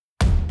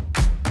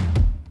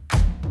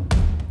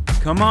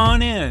Come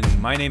on in.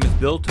 My name is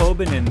Bill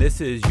Tobin, and this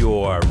is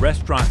your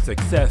restaurant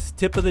success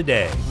tip of the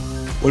day.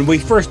 When we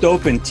first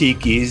opened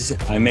Tiki's,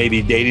 I may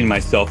be dating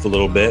myself a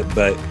little bit,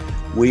 but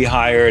we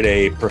hired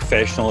a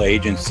professional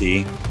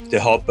agency to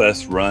help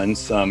us run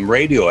some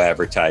radio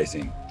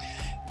advertising.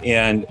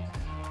 And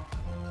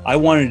I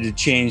wanted to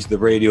change the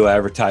radio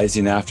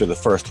advertising after the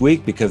first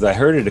week because I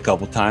heard it a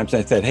couple times.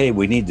 I said, hey,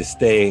 we need to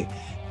stay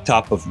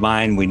top of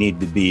mind. We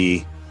need to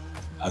be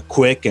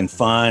quick and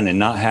fun and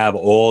not have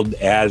old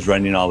ads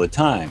running all the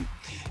time.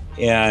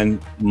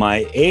 And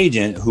my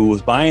agent who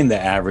was buying the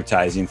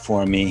advertising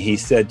for me, he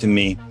said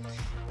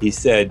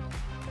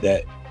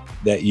that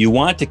you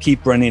want to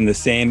keep running the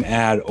same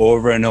ad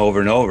over and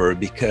over and over,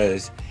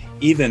 because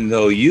even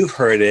though you've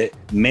heard it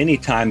many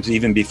times,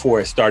 even before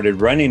it started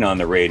running on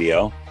the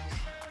radio,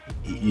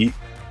 he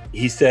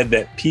said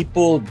that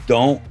people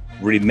don't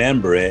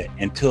remember it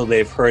until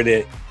they've heard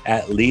it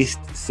at least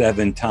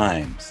 7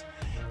 times.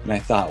 And I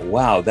thought,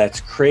 wow,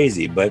 that's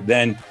crazy. But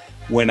then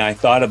when I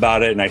thought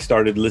about it and I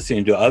started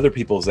listening to other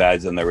people's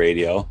ads on the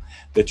radio,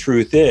 the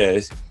truth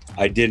is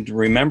I didn't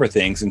remember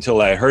things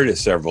until I heard it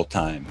several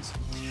times.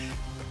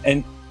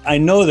 And I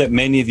know that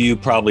many of you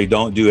probably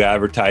don't do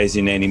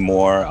advertising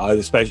anymore,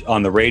 especially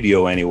on the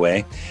radio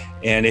anyway.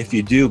 And if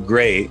you do,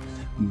 great.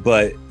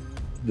 But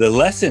the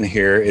lesson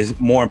here is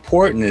more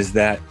important, is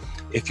that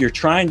if you're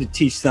trying to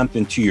teach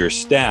something to your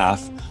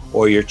staff,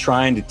 or you're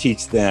trying to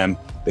teach them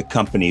the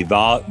company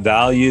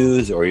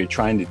values, or you're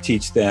trying to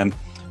teach them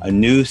a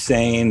new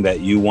saying that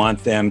you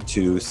want them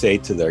to say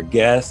to their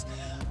guests,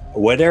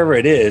 whatever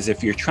it is,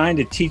 if you're trying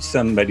to teach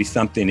somebody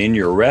something in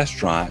your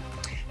restaurant,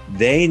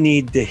 they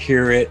need to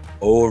hear it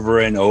over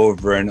and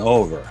over and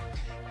over,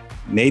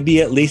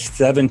 maybe at least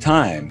 7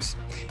 times.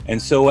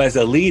 And so as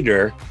a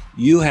leader,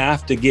 you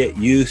have to get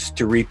used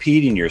to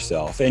repeating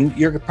yourself. And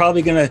you're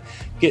probably going to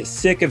get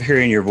sick of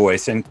hearing your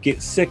voice and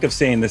get sick of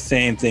saying the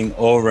same thing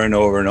over and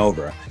over and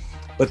over.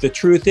 But the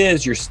truth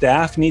is, your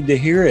staff need to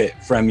hear it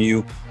from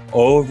you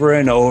over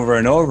and over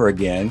and over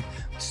again,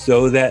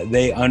 so that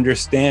they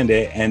understand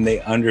it and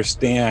they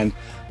understand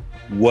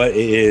what it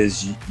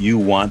is you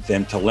want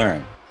them to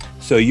learn.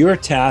 So your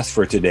task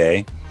for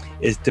today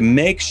is to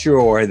make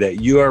sure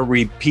that you are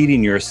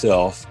repeating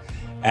yourself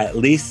at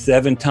least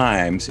 7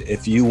 times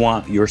if you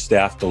want your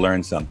staff to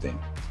learn something.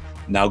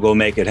 Now go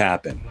make it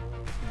happen.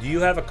 Do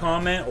you have a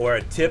comment or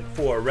a tip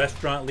for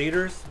restaurant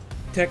leaders?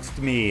 Text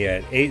me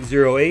at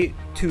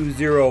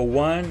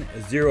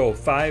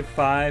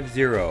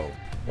 808-201-0550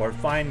 or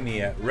find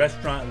me at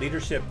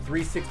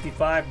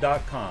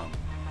restaurantleadership365.com.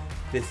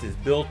 This is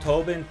Bill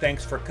Tobin.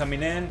 Thanks for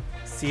coming in.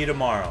 See you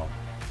tomorrow.